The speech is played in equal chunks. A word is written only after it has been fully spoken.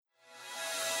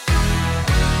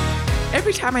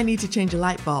Every time I need to change a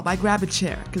light bulb, I grab a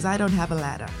chair because I don't have a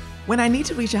ladder. When I need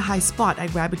to reach a high spot, I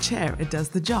grab a chair. It does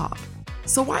the job.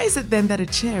 So why is it then that a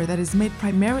chair that is made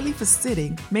primarily for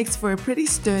sitting makes for a pretty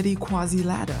sturdy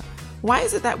quasi-ladder? Why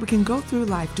is it that we can go through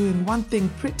life doing one thing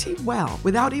pretty well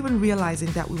without even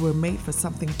realizing that we were made for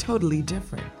something totally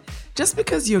different? Just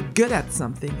because you're good at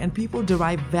something and people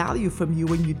derive value from you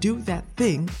when you do that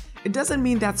thing, it doesn't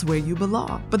mean that's where you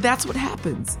belong. But that's what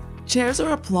happens. Chairs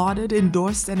are applauded,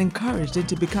 endorsed, and encouraged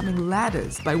into becoming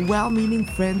ladders by well-meaning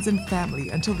friends and family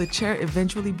until the chair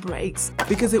eventually breaks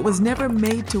because it was never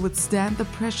made to withstand the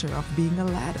pressure of being a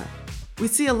ladder. We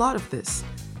see a lot of this.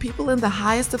 People in the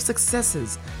highest of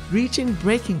successes reaching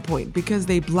breaking point because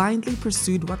they blindly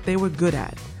pursued what they were good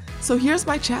at. So here's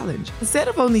my challenge. Instead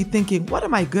of only thinking, what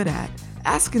am I good at?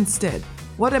 Ask instead,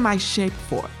 what am I shaped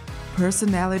for?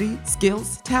 Personality,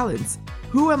 skills, talents.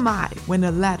 Who am I when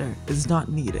a ladder is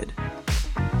not needed?